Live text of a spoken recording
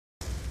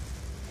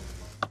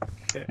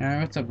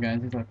Alright, what's up guys?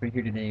 It's like we're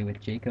here today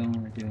with Jayko and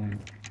we're doing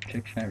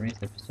Trickshot Race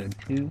episode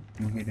 2.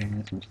 I'm here doing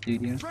this in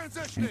studio. I'm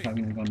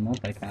probably gonna go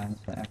multi-con,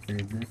 so after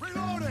this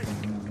round,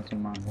 I'm gonna go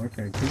some Modern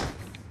Warfare 2.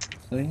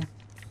 So yeah,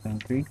 so in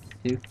 3,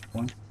 2,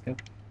 1, go.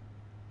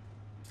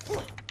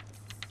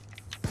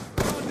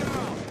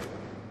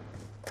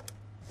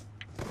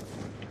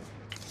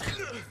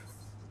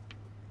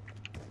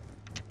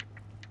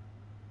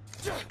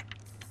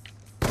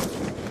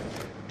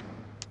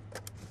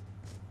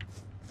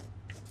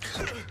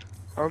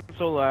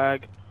 Console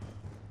lag.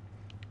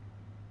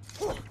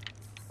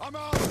 I'm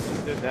out.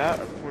 Did that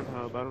or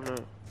Pornhub? I don't know.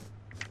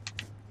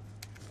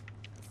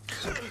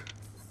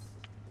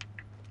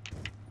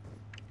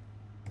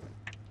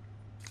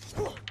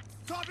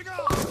 Topping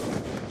out.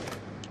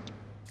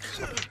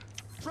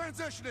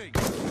 Transitioning.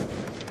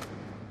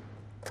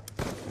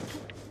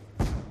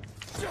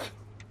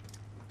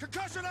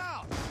 Concussion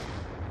out.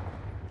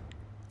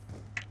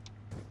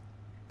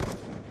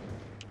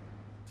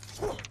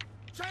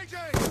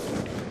 Changing.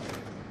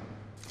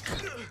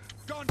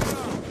 Gone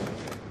down.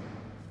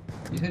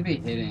 You should be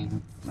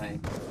hitting,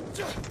 like,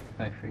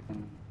 by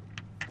freaking...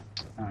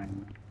 I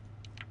don't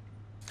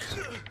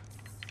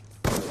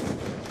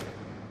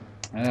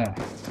know.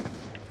 Ugh.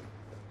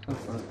 So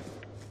close.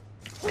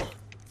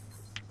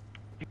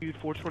 Dude,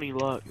 420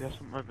 luck. That's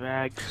what my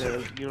bag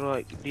says. You know,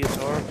 like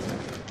DSR.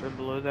 Then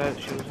below that,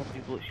 it shows how many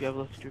bullets you have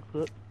left in your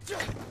clip.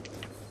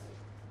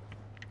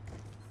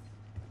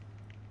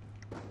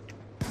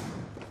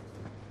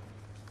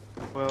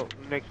 Well,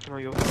 next time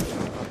I go,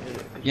 I'll hit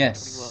it.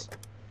 Yes.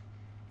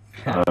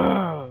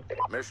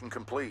 Mission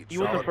complete.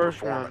 You won the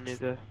first round,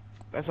 nigga.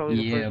 That's only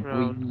the Yeah, first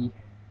round. boy.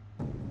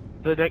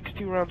 The next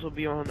 2 rounds will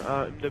be on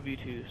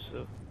MW2,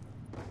 so.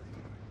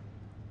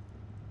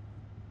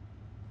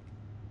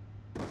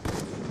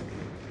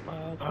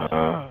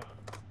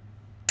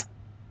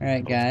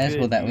 Alright guys,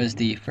 well that was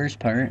the first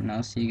part, and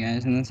I'll see you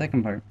guys in the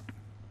second part.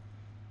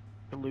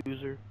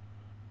 Loser.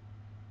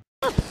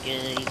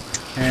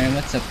 Alright,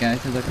 what's up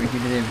guys? It's like we're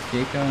here today with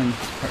Jayko, and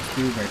this is part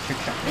 2 of our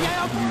Trickshot race.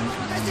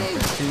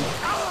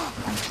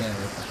 And so,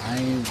 if I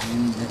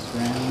win this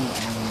round,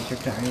 I win the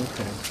Trickshot race,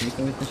 but if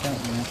Jayko with the shot,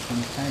 then that's when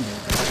it's time to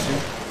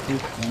 3,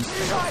 2,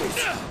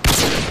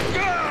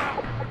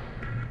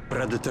 1.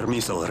 Predator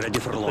missile ready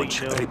for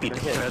launch. Repeat,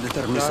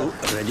 Predator missile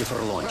ready for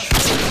launch.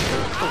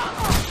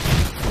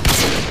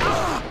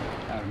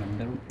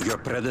 Your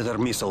Predator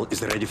missile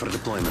is ready for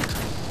deployment.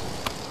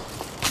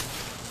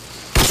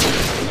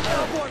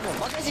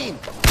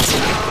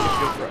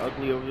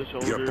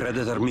 Your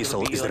Predator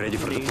missile is ready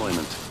for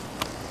deployment.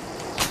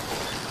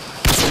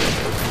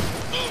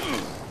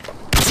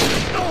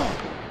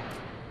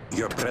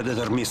 Your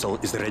Predator missile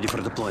is ready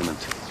for deployment.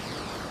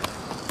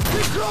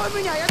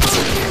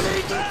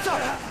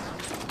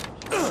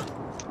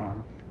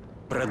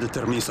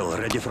 Predator missile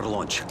ready for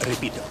launch.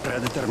 Repeat,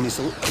 Predator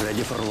missile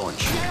ready for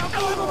launch.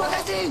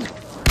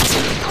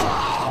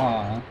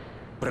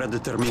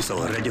 Predator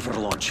missile ready for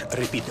launch.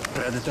 Repeat,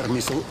 Predator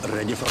missile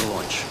ready for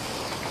launch.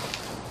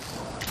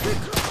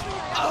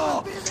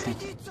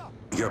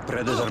 Your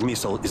Predator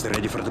missile is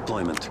ready for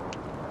deployment.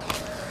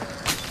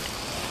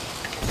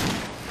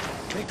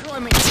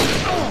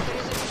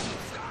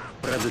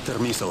 Predator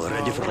missile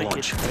ready for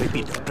launch.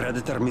 Repeat,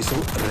 Predator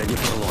missile ready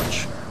for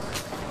launch.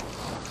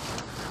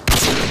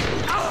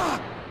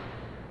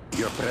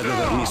 Your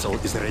Predator missile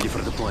is ready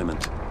for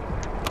deployment.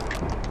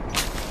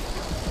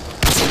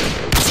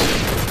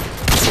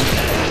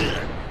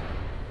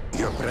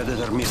 Your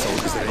Predator missile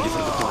is ready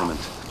for deployment.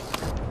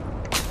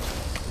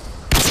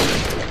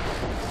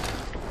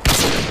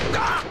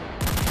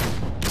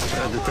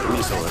 Predator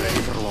missile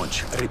ready for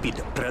launch. Repeat,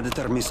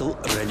 Predator missile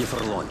ready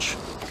for launch.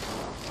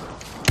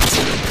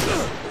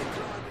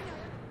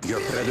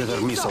 Your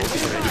Predator missile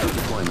is ready for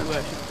deployment.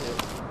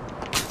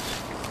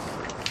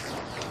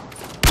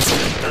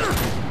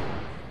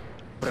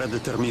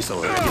 Predator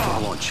missile ready for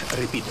launch.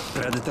 Repeat,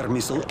 Predator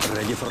missile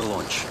ready for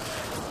launch.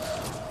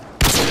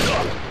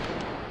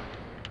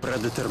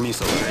 Predator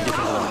missile ready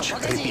for launch.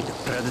 Repeat,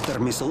 Predator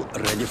missile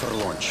ready for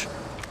launch.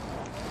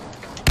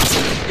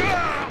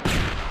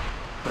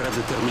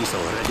 Predator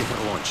missile ready for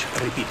launch.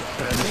 Repeat,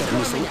 Predator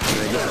missile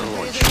ready for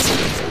launch.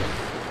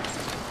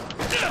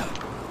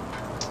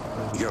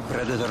 Your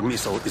Predator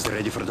missile is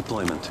ready for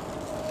deployment.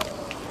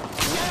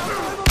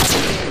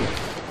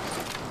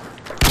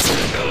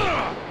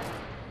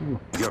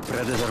 Your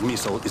Predator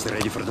missile is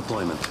ready for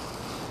deployment.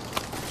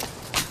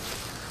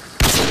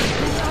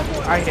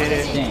 I hit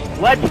it.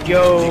 Let's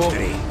go.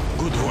 Victory.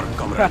 Good work,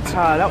 comrades.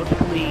 That was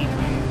clean.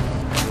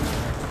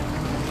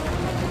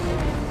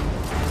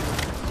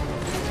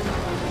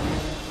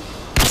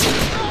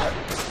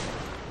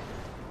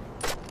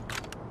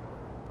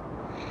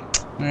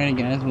 Alright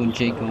guys, well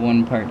Jayko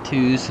won part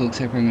 2, so looks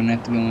like we're gonna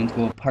have to go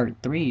into a part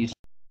 3.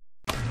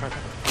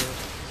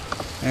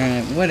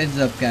 Alright, what is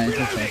up guys?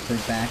 Looks like we're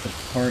back with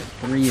part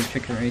 3 of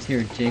Trickshot Race here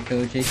with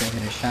Jayko. Jayko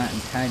hit a shot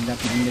and tied it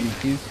up in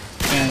MW2.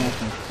 Going off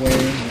some squares,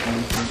 we're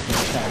going for a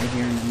shot right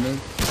here in the mid.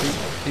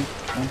 3, 2,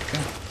 1, go.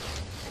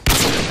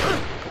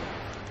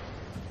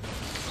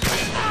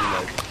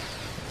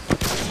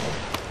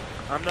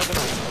 I'm not gonna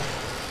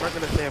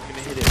say I'm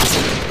gonna hit it.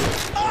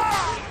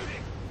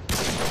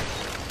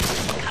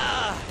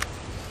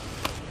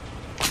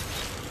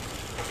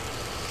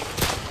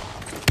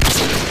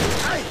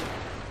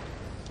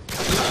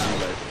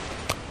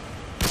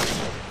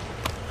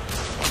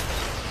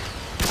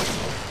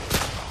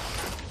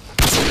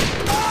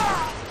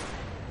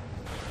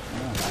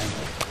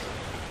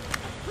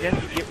 You have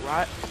to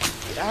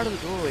get out of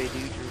the doorway,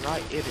 dude. You're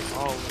right in it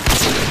all.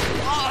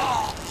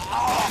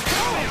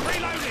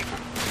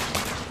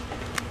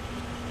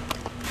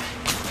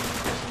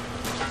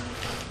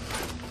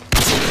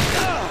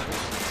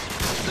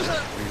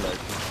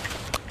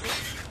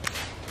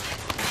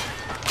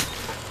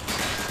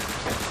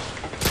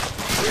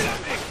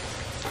 Reloading!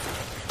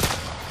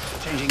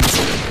 Changing.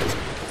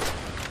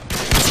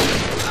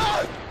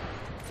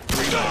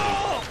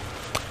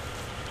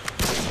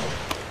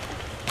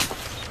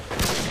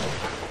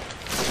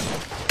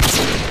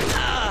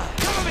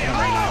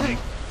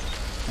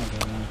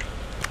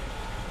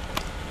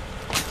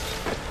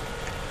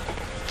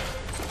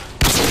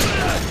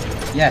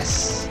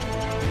 Yes!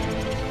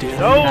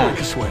 No!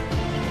 Sweat.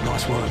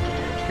 Nice work.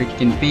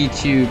 Freaking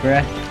beat you,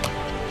 bruh.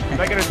 I'm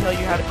not gonna tell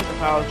you how to put the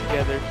files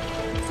together.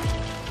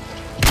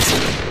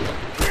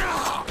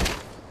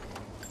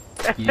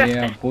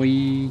 Yeah,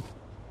 boy.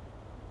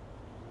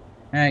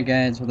 Alright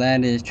guys, well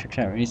that is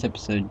Trickshot Race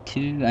episode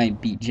 2. I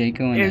beat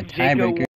Jayko in a If Jayko tiebreaker.